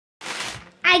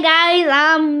Hi guys,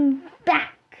 I'm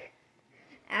back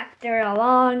after a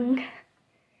long,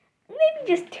 maybe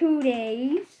just 2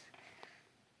 days.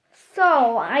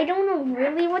 So I don't know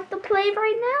really what to play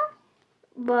right now,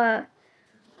 but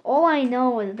all I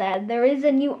know is that there is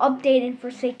a new update in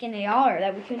Forsaken AR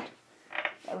that we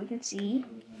can see.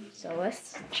 So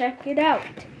let's check it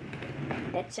out.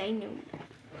 That's I know.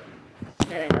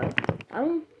 That I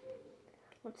know.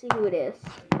 Let's see who it is.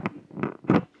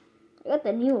 I got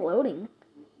the new loading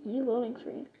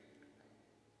screen.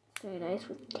 It's very nice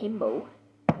with Timbo.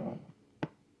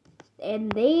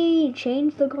 And they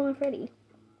changed the Golden Freddy.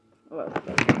 Well,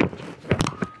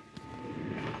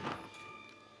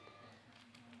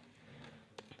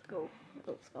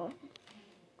 let's go.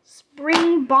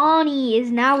 Spring Bonnie is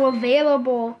now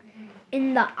available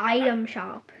in the item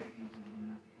shop.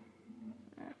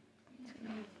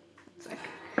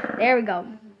 There we go.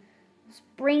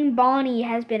 Spring Bonnie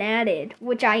has been added,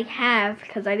 which I have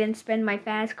because I didn't spend my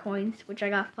fast coins, which I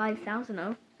got 5,000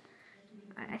 of.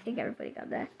 I think everybody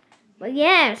got that. But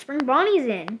yeah, Spring Bonnie's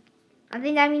in. I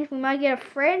think that means we might get a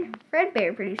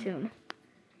Fredbear pretty soon.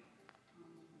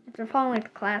 If they're following like the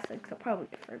classics, I'll probably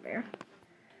get Fredbear.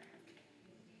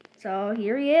 So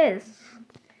here he is.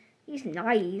 He's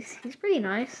nice. He's pretty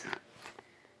nice.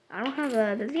 I don't have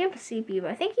a. Does he have a CP?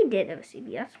 But I think he did have a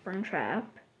CP. That's Springtrap.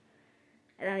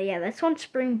 Yeah, this one's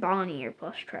Spring Bonnie or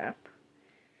Plush Trap.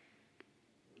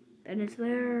 Then is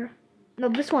there? No,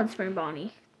 this one's Spring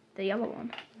Bonnie, the yellow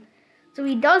one. So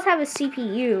he does have a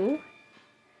CPU.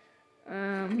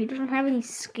 He doesn't have any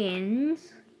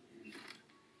skins.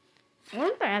 I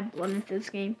wonder if I add blood into this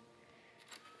game.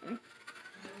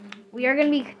 We are going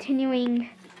to be continuing,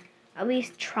 at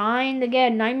least trying to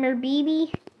get Nightmare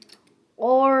BB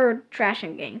or Trash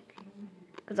and Gang.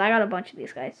 Because I got a bunch of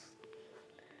these guys.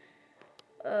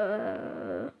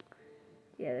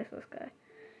 Yeah, this guy.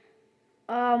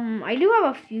 I do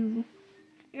have a few.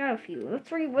 I got a few.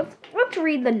 Let's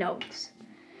read the notes.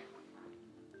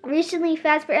 Recently,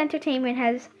 Fazbear Entertainment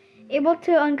has able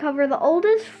to uncover the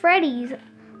oldest Freddy's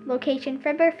location,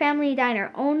 Fredbear Family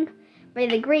Diner, owned by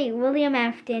the great William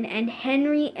Afton and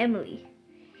Henry Emily.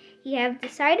 He have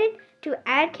decided to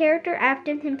add character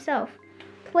Afton himself.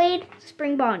 Played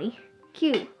Spring Bonnie.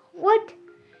 Q. What?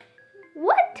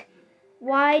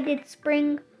 Why did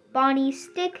Spring Bonnie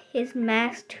stick his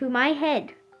mask to my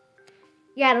head?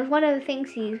 Yeah, that's one of the things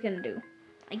he's gonna do,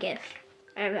 I guess.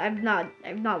 I've not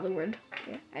lured.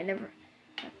 Yeah, I never.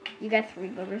 You got 3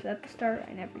 lures at the start.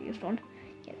 I never used one.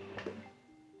 Yeah.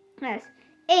 Yes.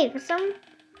 Hey, for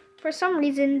some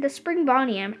reason, the Spring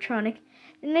Bonnie animatronic,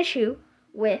 an issue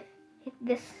with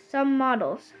this. Some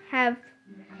models have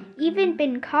even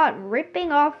been caught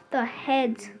ripping off the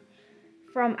heads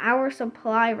from our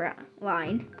supply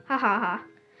line. Ha ha ha.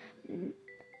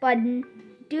 But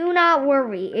do not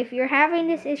worry. If you're having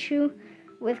this issue,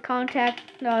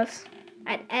 contact us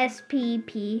at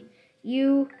SPPUJ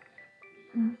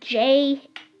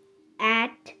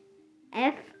at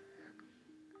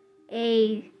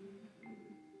ZBEA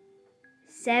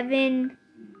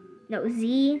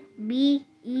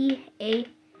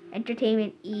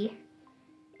Entertainment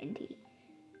ENT.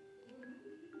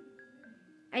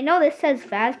 I know this says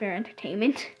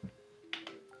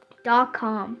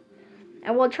FazbearEntertainment.com.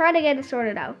 And we'll try to get it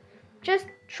sorted out. Just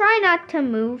try not to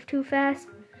move too fast.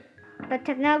 The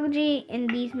technology in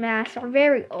these masks are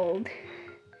very old.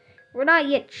 We're not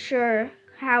yet sure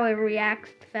how it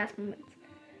reacts to fast movements.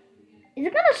 Is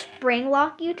it gonna spring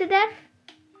lock you to death?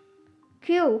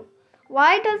 Q.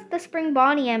 Why does the Spring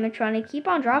Bonnie animatronic keep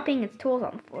on dropping its tools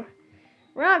on the floor?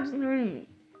 We're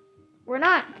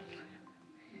not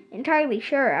entirely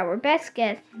sure. Our best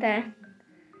guess that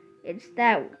it's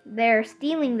that they're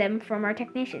stealing them from our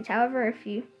technicians. However, if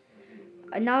you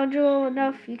are knowledgeable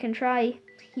enough, you can try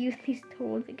to use these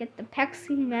tools to get the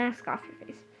Pepsi mask off your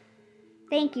face.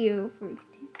 Thank you.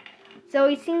 So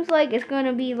it seems like it's going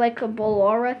to be like a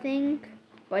Ballora thing,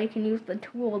 but you can use the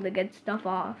tool to get stuff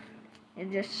off.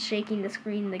 And just shaking the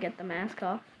screen to get the mask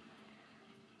off.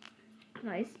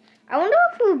 Nice. I wonder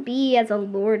if it would be as a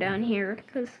lure down here,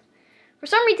 because for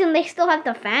some reason they still have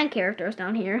the fan characters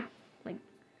down here.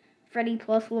 Freddy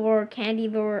Plus lore, Candy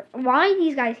lore. Why are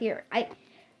these guys here? I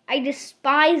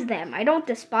despise them. I don't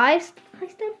despise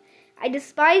them. I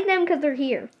despise them because they're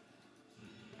here.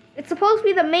 It's supposed to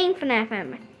be the main FNAF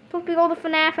animatronics. It's supposed to be all the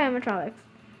FNAF animatronics.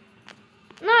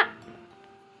 Not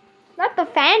the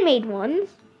fan-made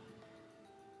ones.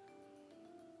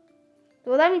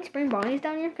 Will that mean Spring Bonnie's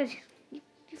down here? Because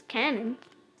he's canon.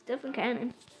 It's definitely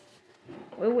canon.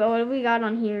 What do we got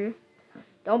on here?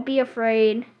 Don't be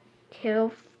afraid.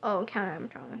 Kill. Oh, count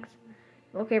animatronics.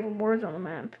 Locate rewards on the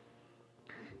map.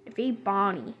 feed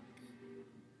Bonnie.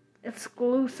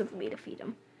 Exclusively to feed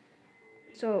him.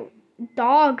 So,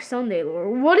 Dog Sunday lore.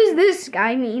 What does this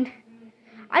guy mean?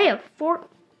 I have 4...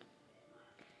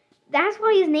 That's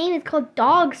why his name is called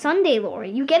Dog Sunday lore.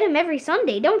 You get him every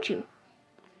Sunday, don't you?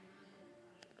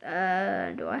 Do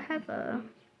I have a...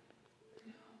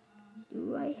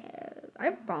 I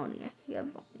have Bonnie. I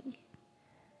have Bonnie.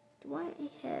 Do I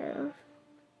have...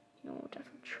 No, that's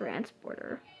a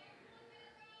transporter.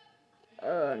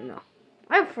 No.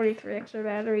 I have 43 extra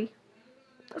battery.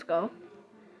 Let's go.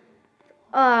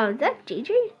 Is that JJ?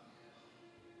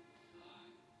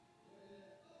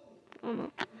 I don't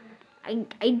know.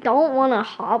 I don't want to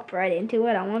hop right into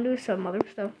it. I want to do some other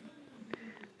stuff.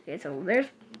 Okay, so there's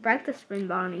Practice Spin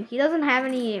Bonnie. He doesn't have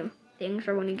any things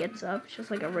for when he gets up. It's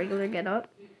just like a regular get up.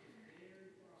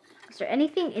 Is there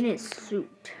anything in his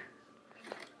suit?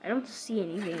 I don't see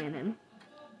anything in him.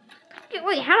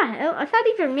 Wait, how the hell? I thought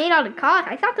these were made out of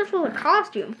cotton. I thought this was a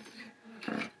costume.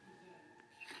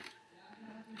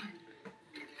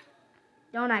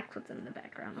 Don't act what's in the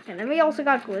background. Okay, then we also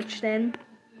got glitched in.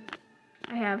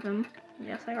 I have him.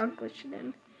 Yes, I got glitched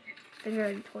in. I think I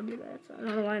already told you that, so I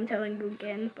don't know why I'm telling you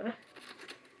again, but...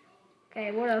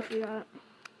 Okay, what else we got?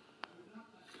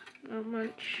 Not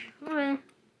much. Okay.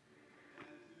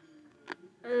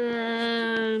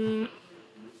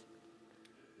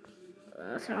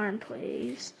 Sarn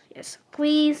plays. Yes,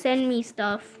 please send me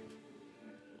stuff.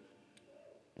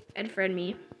 And friend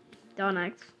me. Don't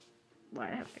act. Why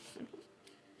I have to.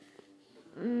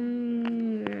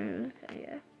 Okay,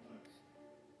 yeah.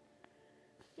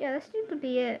 Yeah, that seems to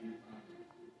be it.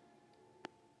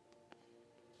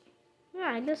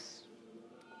 Yeah, I just...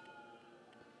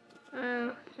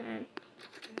 Okay.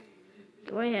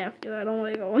 Do I have to? I don't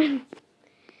want to go in.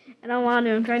 I don't want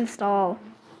to. I'm trying to stall.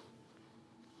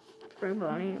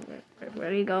 Bonnie,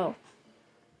 where'd he go?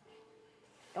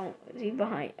 Don't. Is he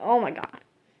behind? Oh my god.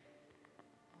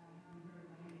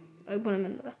 I put him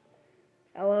in the...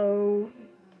 Hello.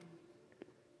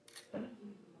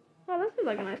 Oh, this is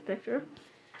like a nice picture.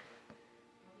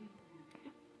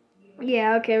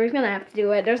 Yeah, okay, we're gonna have to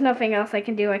do it. There's nothing else I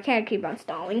can do. I can't keep on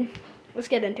stalling. Let's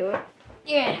get into it.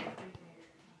 Yeah.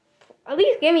 At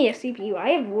least give me a CPU. I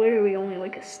have literally only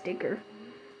like a sticker.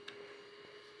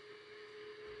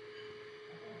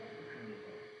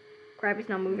 Crap, he's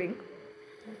not moving.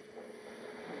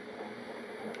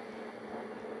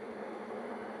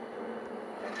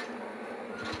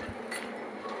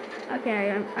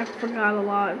 Okay, I forgot a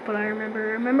lot, but I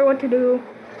remember what to do.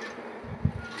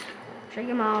 Shake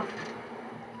him off.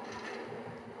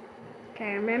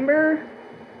 Okay, remember.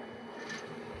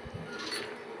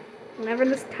 Whenever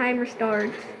this timer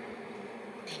starts.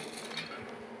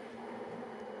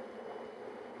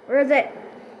 Where is it?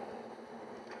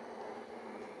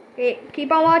 Okay,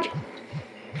 keep on watching.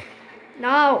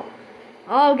 No.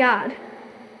 Oh god.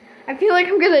 I feel like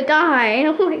I'm gonna die. I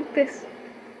don't like this.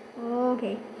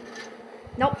 Okay.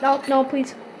 Nope, nope, no,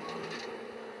 please.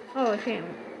 Oh, damn.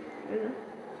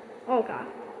 Oh god.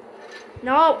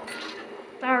 No.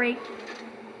 Sorry.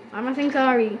 I'm not saying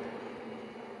sorry.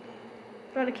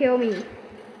 Try to kill me.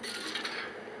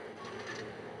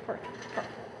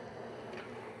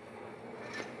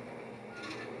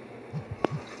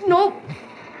 Nope.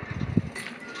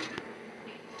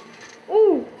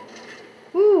 Ooh.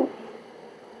 Ooh.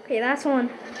 Okay, last one.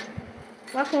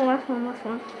 Last one. Last one. Last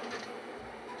one.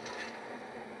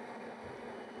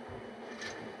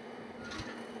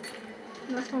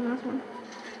 Last one. Last one.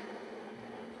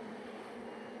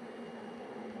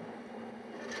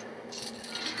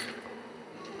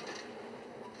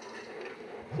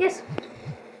 Yes.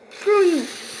 Screw you.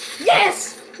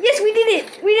 Yes. Yes, we did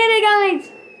it. We did it,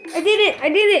 guys. I did it. I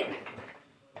did it.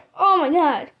 Oh my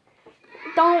god.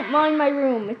 Don't mind my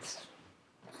room. It's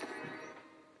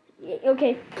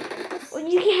okay. Well,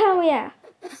 yeah.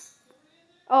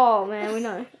 Oh man, we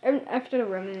know. After the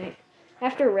remnant.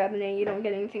 After remnant, you don't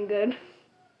get anything good.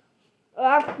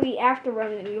 After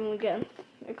remnant, you only get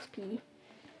XP.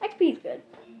 XP is good.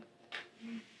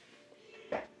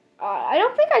 I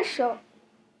don't think I showed.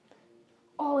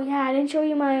 Oh yeah, I didn't show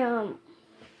you my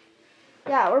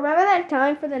Yeah, remember that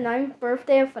time for the 9th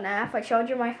birthday of FNAF? I showed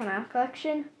you my FNAF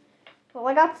collection. Well,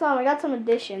 I got some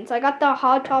additions. I got the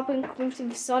Hot Top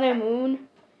inclusive Sun and Moon.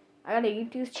 I got a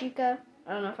YouTube Chica.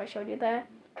 I don't know if I showed you that.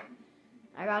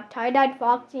 I got Tie-Dyed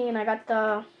Foxy, and I got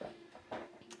the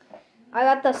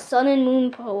Sun and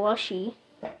Moon plushie.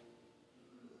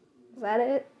 Is that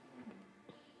it?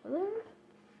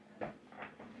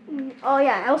 Oh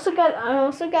yeah, I also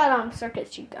got Circus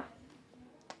Chica.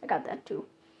 I got that too.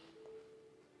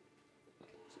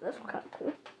 So that's kind of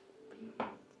cool.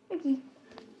 Thank you.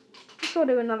 let's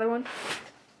go do another one.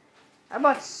 I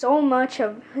bought so much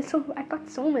of. I got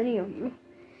so many of you.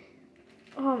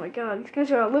 Oh my god, these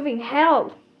guys are a living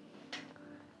hell.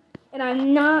 And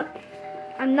I'm not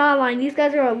lying. These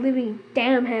guys are a living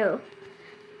damn hell.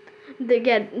 To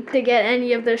get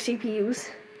any of their CPUs.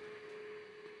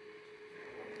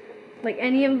 Like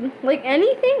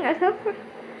anything.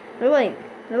 They're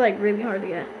like really hard to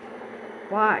get.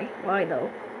 Why? Why though?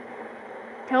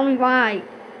 Tell me why.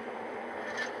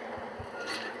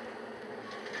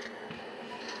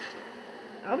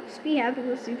 I'll just be happy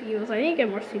with CPUs. I need to get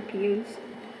more CPUs.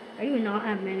 I do not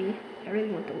have many. I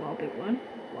really want the Wallbit one.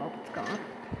 Well, it's gone.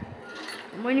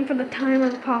 I'm waiting for the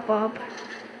timer to pop up.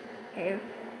 Okay.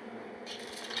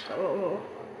 Oh.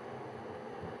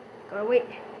 Gotta wait.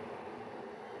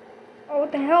 Oh,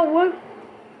 what the hell? What?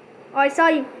 Oh, I saw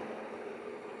you.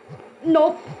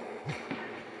 Nope.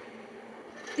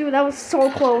 Dude, that was so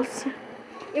close.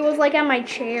 It was like at my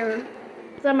chair. It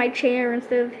was at my chair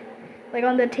instead of like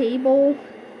on the table.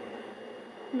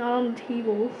 Not on the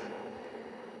tables.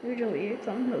 Usually it's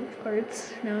on those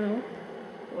parts. No.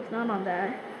 It was not on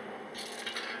that.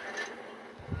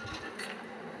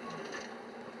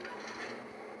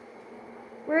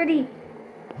 Where'd he?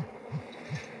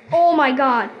 Oh my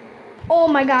god. Oh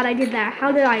my god, I did that.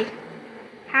 How did I?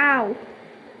 How?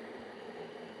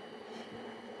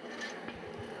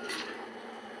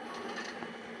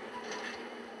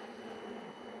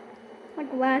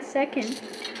 Like last second.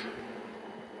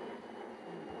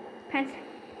 Pants.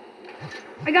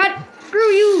 I got it. Screw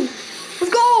you.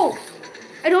 Let's go.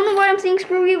 I don't know why I'm saying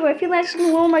screw you, but I feel like it's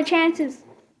gonna lower my chances.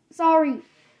 Sorry.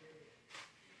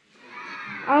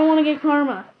 I don't want to get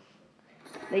karma.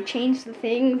 They changed the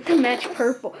thing to match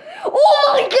purple.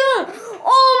 Oh my god!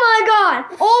 Oh my god!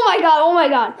 Oh my god! Oh my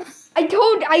god! I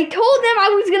told them I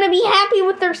was gonna be happy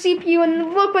with their CPU,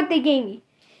 and look what they gave me.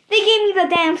 They gave me the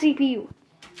damn CPU.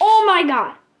 Oh my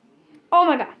god! Oh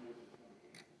my god!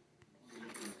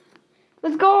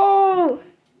 Let's go!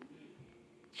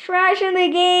 Trash in the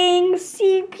gang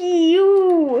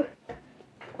CPU.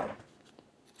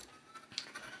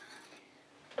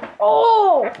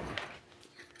 Oh!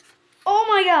 Oh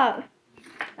my god!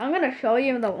 I'm gonna show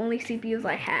you the only CPUs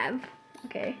I have.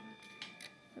 Okay.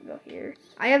 I'll go here.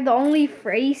 I have the only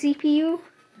Freddy CPU.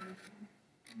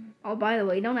 Oh, by the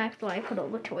way, don't act like I put all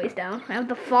the toys down. I have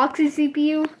the Foxy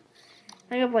CPU.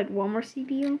 I have like one more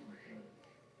CPU.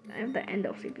 I have the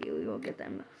Endo CPU. We will get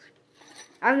them.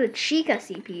 I have the Chica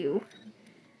CPU.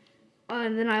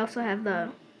 And then I also have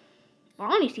the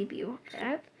Bonnie CPU.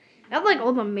 I have like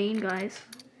all the main guys.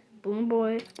 Boom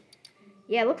Boy.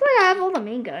 Yeah, it looks like I have all the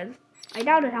main guys. I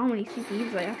doubted how many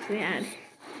CPUs I actually had.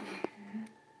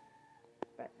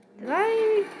 But did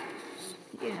I?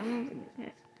 Yeah, I don't think it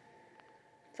is.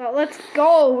 So let's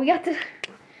go. We got the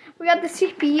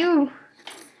CPU.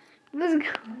 Let's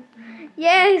go.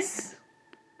 Yes.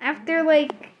 After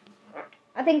like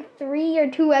I think 3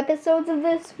 or 2 episodes of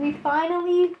this, we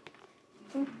finally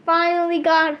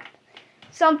got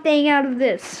something out of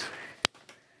this.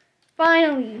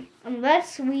 Finally,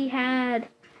 unless we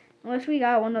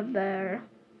got one of their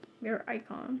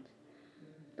icons.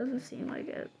 Doesn't seem like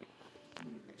it.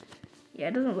 Yeah,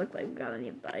 it doesn't look like we got any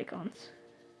of the icons.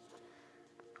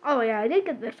 Oh yeah, I did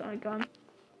get this icon.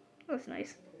 That's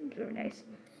nice. That's very nice.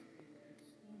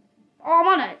 Oh, I'm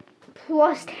on a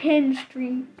 +10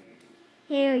 streak.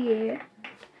 Hell yeah.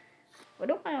 What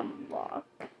do I unlock?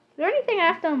 Is there anything I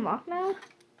have to unlock now?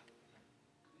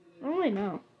 I don't really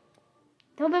know.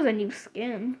 Until there's a new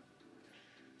skin.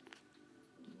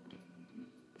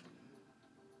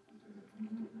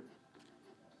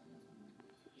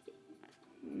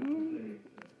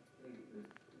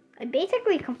 I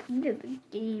basically completed the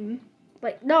game.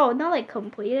 Like, no, not like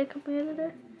completed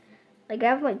it. Like, I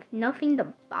have like nothing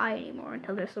to buy anymore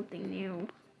until there's something new.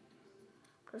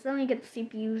 Because then we get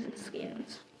CPUs and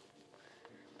skins.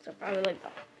 So probably like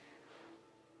that.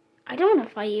 I don't want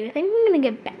to fight you. I think I'm going to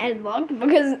get bad luck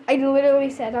because I literally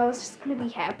said I was just going to be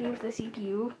happy with the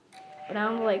CPU. But now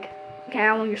I'm like, okay,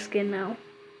 I want your skin now.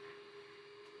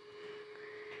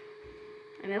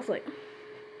 And I was like,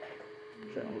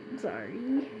 so sorry.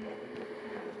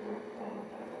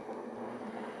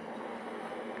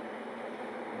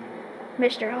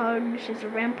 Mr. Hugs is a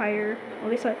vampire. At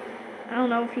least I don't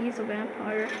know if he's a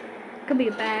vampire. Could be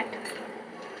a bat.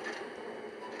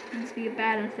 Could just be a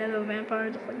bat instead of a vampire,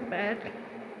 just like a bat.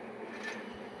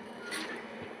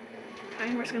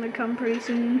 Timer's gonna come pretty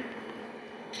soon.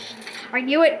 I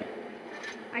knew it!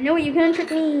 I know you couldn't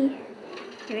trick me!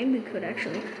 Okay, maybe we could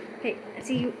actually. Hey, I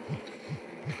see you.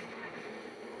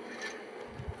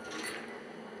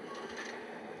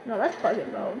 No, that's plug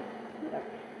and go.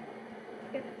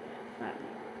 Okay. Alright.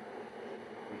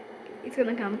 It's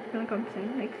gonna come. It's gonna come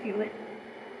soon. I can feel it.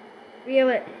 Feel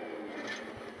it.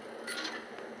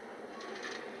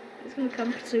 It's gonna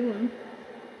come soon.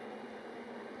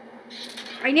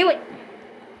 I knew it!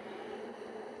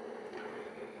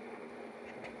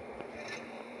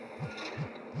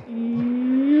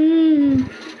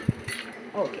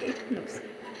 Okay, no.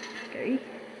 Okay.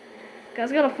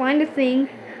 Guys gotta find the thing.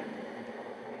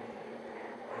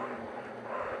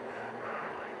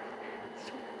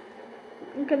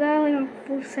 Look at that, like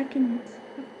 4 seconds.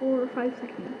 4 or 5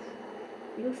 seconds.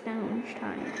 It goes down each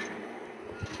time.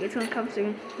 Okay, it's gonna come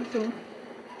soon. Soon.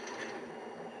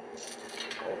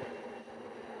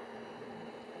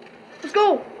 Let's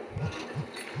go!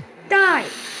 Die!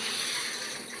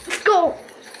 Let's go!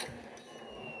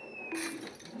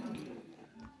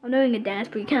 I'm doing a dance,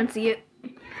 but you can't see it.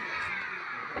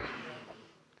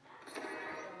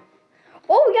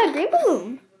 Oh, we got a green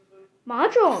balloon!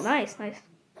 Module! Nice, nice.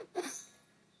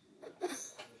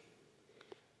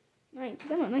 Nice, we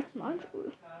got a nice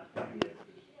module.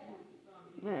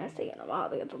 Man, that's taking a while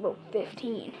to get to level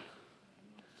 15.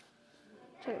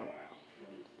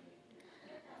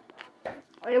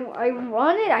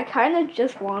 I kind of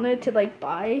just wanted to like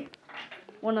buy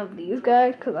one of these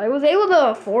guys because I was able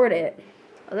to afford it.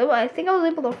 I think I was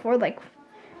able to afford like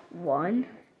one.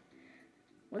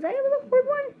 Was I able to afford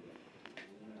one?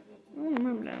 I don't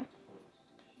remember now.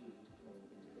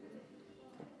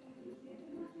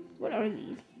 What are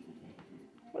these?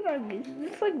 What are these? Is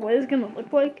this like what it's gonna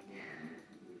look like?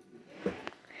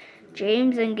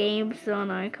 James and Gabe's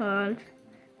on icon.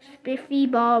 Spiffy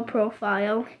ball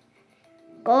profile.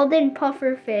 Golden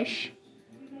puffer fish.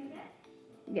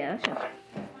 Yeah, that's just.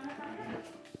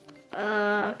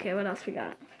 Okay, what else we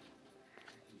got?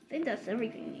 I think that's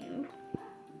everything new.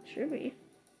 Should be.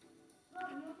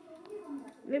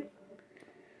 Yep.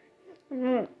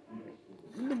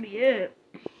 That'll be it.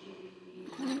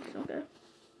 It's okay.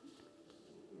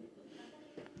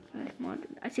 Alright, come on.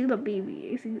 I see the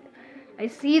baby. I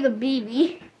see the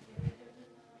baby.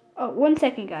 Oh, 1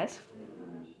 second, guys.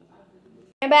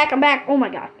 I'm back. Oh my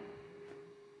god.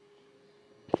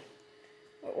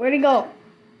 Where'd he go?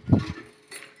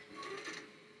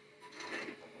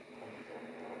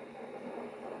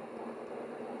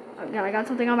 Oh god, I got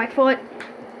something on my foot.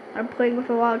 I'm playing with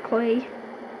a lot of clay.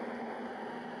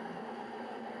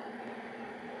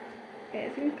 Okay, I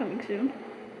think it's coming soon.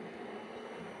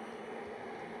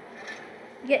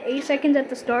 You get 8 seconds at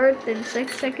the start, then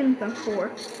 6 seconds, then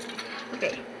 4.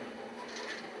 Okay.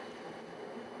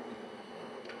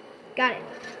 Got it.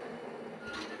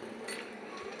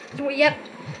 So, yep.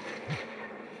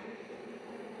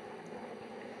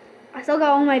 I still got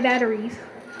all my batteries.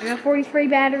 I got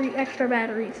 43 extra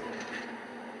batteries.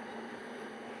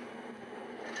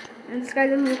 And this guy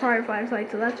doesn't require a flashlight,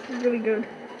 so that's really good.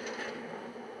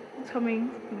 It's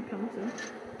coming. It's gonna come soon.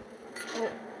 Oh,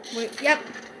 wait. Yep.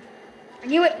 I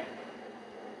knew it.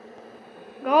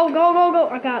 Go.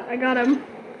 I got him.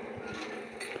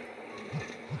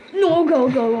 No,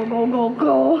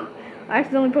 go. I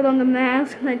accidentally put on the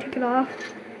mask and I took it off.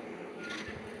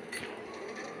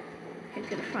 He's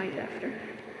gonna find it after.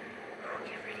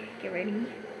 Get ready.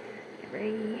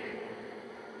 Okay.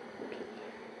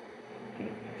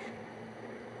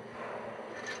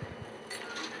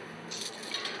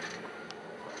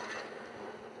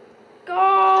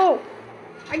 Go!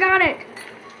 I got it!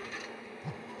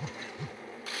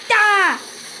 Ah!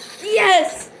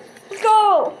 Yes! Let's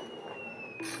go!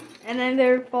 And then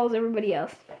there falls everybody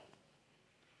else.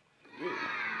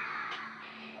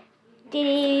 Did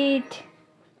it!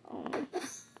 Oh.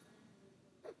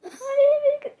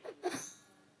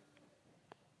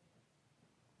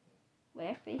 Wait,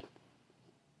 actually.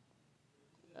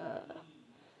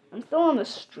 I'm still on the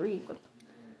streak. What's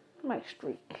my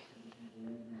streak?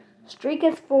 Streak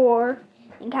is 4.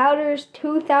 Encounters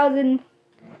 2,000.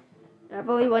 I've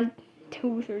only won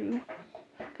 230.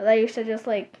 Because I used to just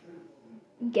like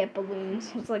get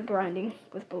balloons. It's like grinding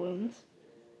with balloons.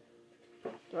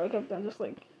 So I kept on just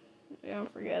like, yeah,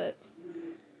 forget it.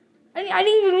 I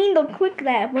didn't even mean to click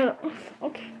that, but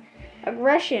okay.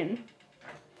 Aggression.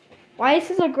 Why is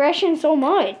his aggression so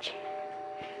much?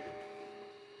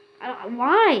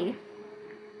 Why?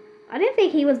 I didn't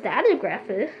think he was that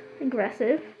aggressive.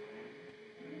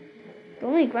 The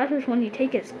only aggressive is when you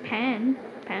take his pan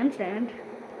stand.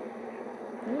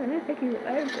 Oh, I didn't think he was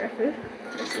that aggressive.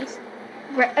 This is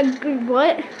what?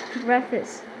 Aggressive.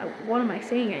 What am I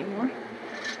saying anymore?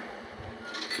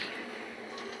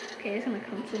 Okay, it's gonna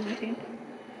come soon, I think.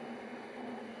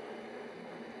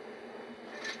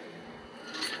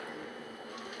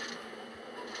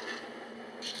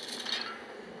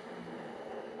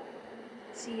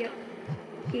 ya.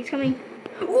 Okay, he's coming.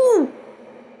 Ooh!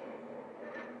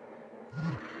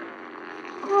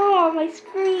 Oh, my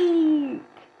screen!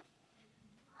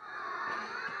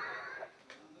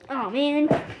 Oh, man.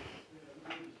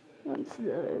 That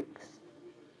sucks.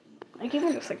 I keep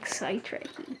on just like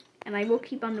sidetracking, and I will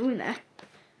keep on doing that.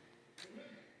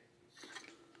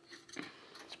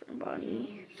 Spring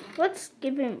body. Let's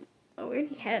give him. Oh, we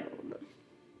already had all of them.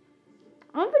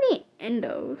 I don't have any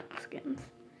endo skins.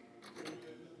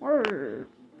 Or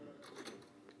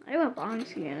I have a Bonnie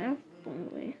skin. I have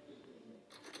Bonnie.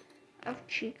 I have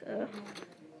Chica.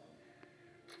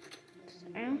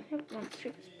 I don't have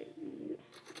Chica's baby.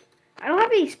 I don't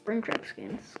have any Springtrap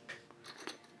skins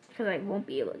because I won't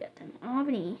be able to get them. I don't have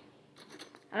any.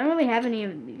 I don't really have any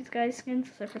of these guys' skins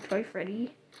except for Toy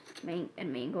Freddy,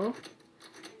 and Mango.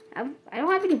 I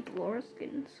don't have any Blora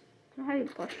skins. I don't have any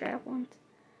plush strap ones.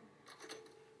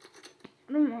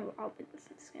 I don't know. I'll pick this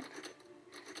skin.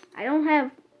 I don't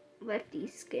have Lefty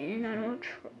skin. I don't.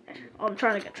 I'm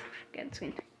trying to get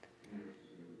skin.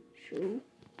 Shoe.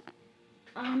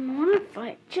 I want to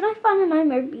find. Should I find a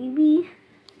Nightmare BB?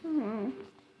 I don't know.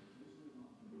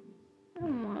 I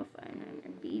don't want to find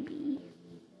Nightmare BB.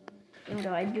 Even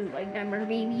though I do like Nightmare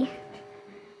BB.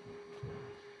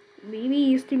 BB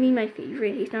used to be my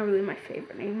favorite. He's not really my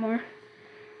favorite anymore.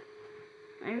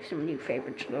 I have some new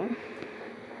favorites though.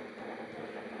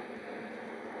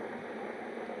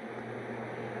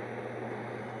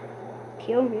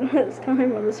 Kill me this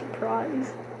time on a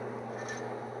surprise.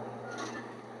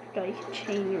 You can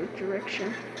change your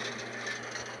direction.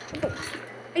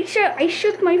 I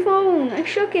shook my phone. I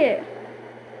shook it.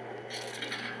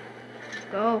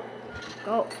 Go.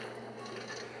 Go.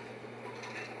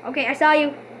 Okay, I saw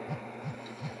you.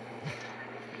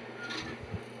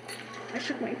 I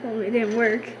shook my phone. It didn't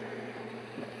work.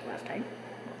 Last time.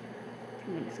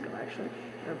 2 minutes ago, actually.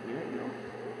 Or a minute ago.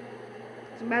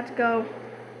 It's about to go.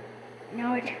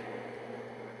 No, it.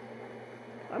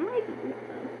 What am I doing?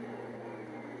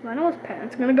 I know it's pen.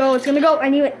 It's gonna go. It's gonna go. I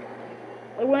knew it.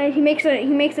 When he makes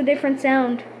a different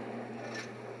sound.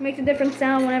 He makes a different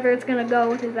sound whenever it's gonna go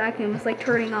with his vacuum. It's like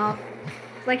turning off.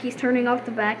 It's like he's turning off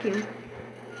the vacuum.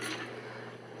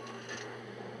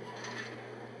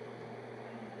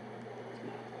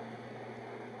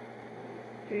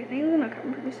 Do you think he's gonna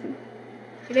come pretty soon?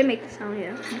 He didn't make the sound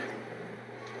yet.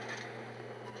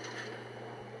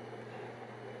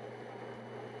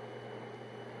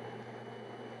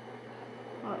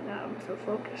 Oh god, I'm so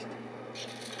focused.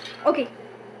 Okay.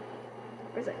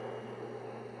 Where's it?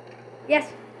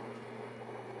 Yes.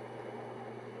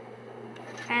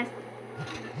 Pass.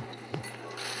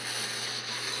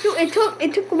 Dude, it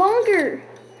took longer.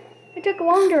 It took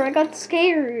longer. I got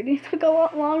scared. It took a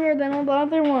lot longer than all the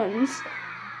other ones.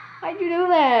 Why'd you do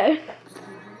that?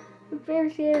 It's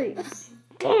very scary.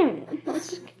 Damn it.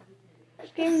 Just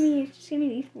give me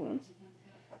these ones.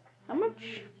 How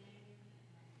much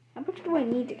do I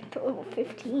need to get to level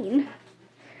 15?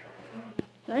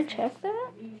 Can I check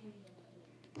that?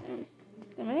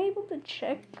 Am I able to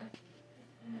check?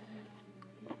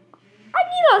 I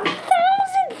need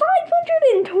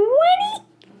 1,520!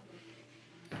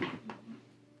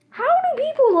 How do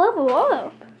people level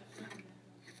up?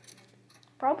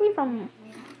 Probably from...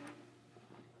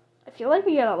 I feel like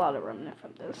we get a lot of remnant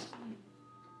from this.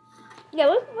 Yeah,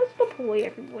 let's deploy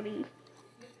everybody.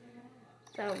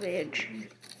 Salvage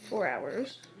 4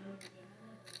 hours.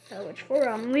 Salvage 4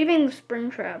 hours. I'm leaving the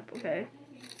Springtrap, okay.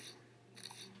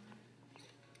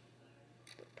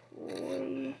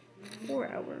 Deploy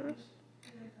 4 hours.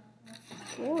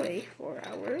 Deploy 4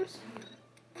 hours.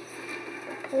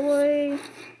 Deploy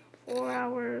 4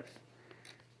 hours.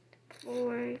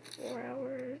 Deploy 4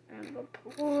 hours. And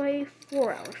deploy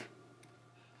 4 hours.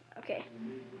 Okay.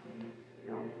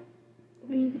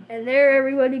 And there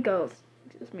everybody goes.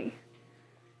 Just me.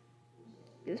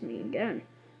 Just me again.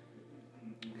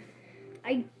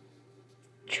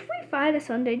 Should we fight a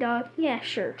Sunday dog? Yeah,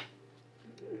 sure.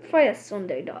 Fight a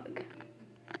Sunday dog.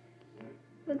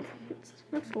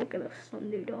 Let's look at a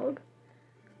Sunday dog.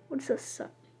 What's a sun?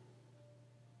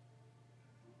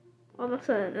 Oh, that's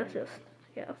just,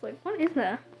 yeah, I was like, what is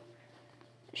that?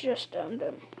 It's just,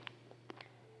 did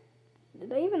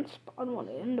they even spawn one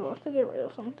in? Do I have to get rid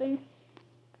of something?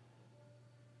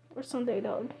 Or Sunday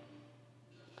dog?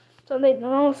 Sunday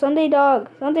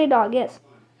dog, yes.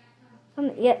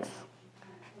 Yes.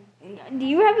 Do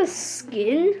you have a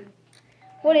skin?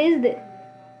 What is it?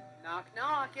 Knock,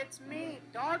 knock, it's me,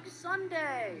 Dog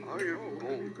Sunday. I am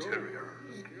Bull Terrier.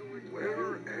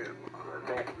 Where am I?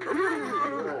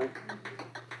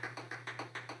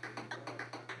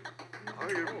 I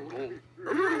am Bull.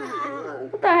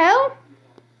 What the hell?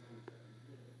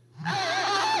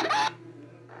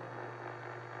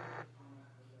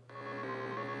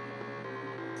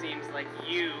 Like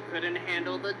you couldn't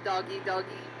handle the doggy.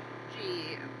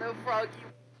 Gee, the froggy.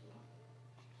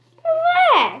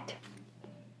 What?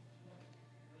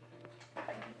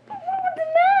 What was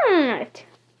that?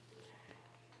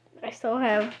 I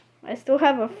still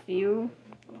have a few.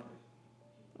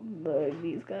 Look,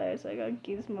 these guys. I got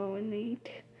Gizmo and Nate.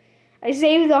 I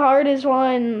saved the hardest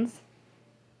ones.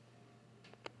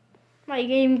 My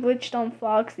game glitched on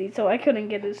Foxy, so I couldn't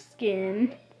get his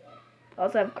skin. I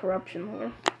also have Corruption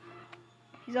Lore.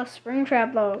 He's a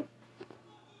Springtrap though.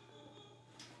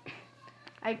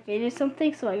 I finished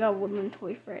something, so I got Woodland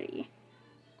Toy Freddy.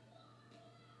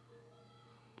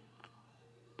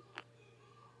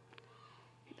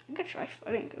 I could try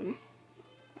fighting him.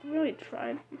 I really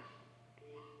tried.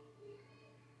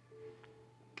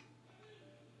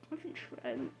 I haven't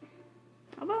tried.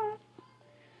 How about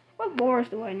what lores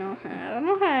do I not have?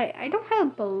 I don't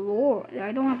have lore.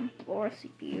 I don't have lore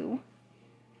CPU.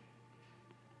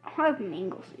 I have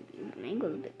Mangle CPU, but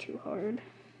Mangle's a bit too hard.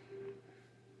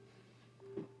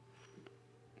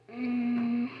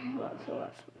 What's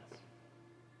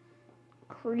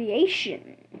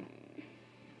creation?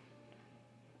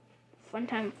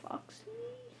 Funtime Foxy.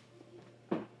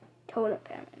 Totem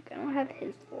Panic. I don't have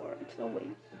his lore. I'm still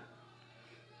waiting.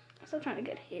 I'm still trying to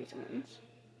get his ones.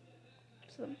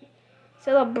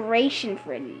 Celebration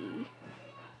Freddy.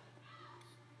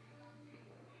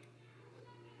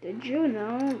 Did you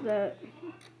know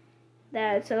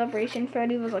that Celebration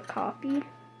Freddy was a copy?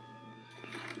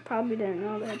 You probably didn't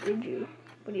know that, did you?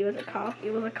 But he was a copy.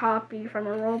 It was a copy from a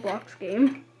Roblox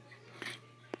game.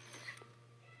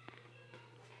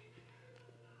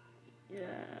 Yeah.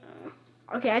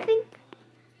 Okay, I think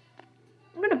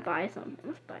I'm gonna buy something.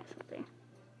 Let's buy something.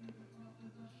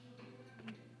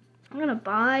 We're gonna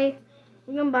buy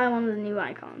one of the new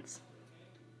icons.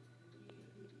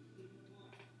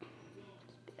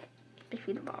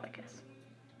 Defeat the ball, I guess.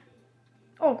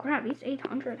 Oh crap, he's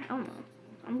 800. Hell no.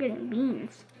 I'm getting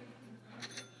beans.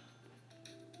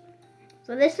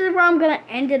 So this is where I'm gonna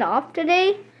end it off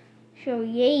today. So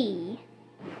yay.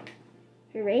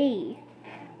 Hooray.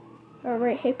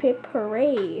 Hooray, hip hip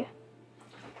hooray.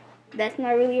 That's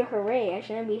not really a hooray. I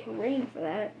shouldn't be hooraying for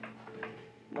that.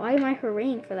 Why am I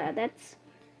hooraying for that? That's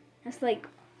like,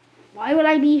 why would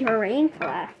I be hooraying for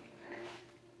that?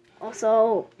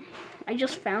 Also, I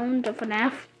just found the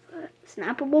FNAF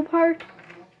snappable part,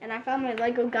 and I found my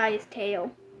Lego guy's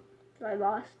tail, so I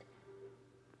lost.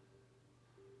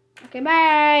 Okay,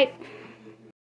 bye!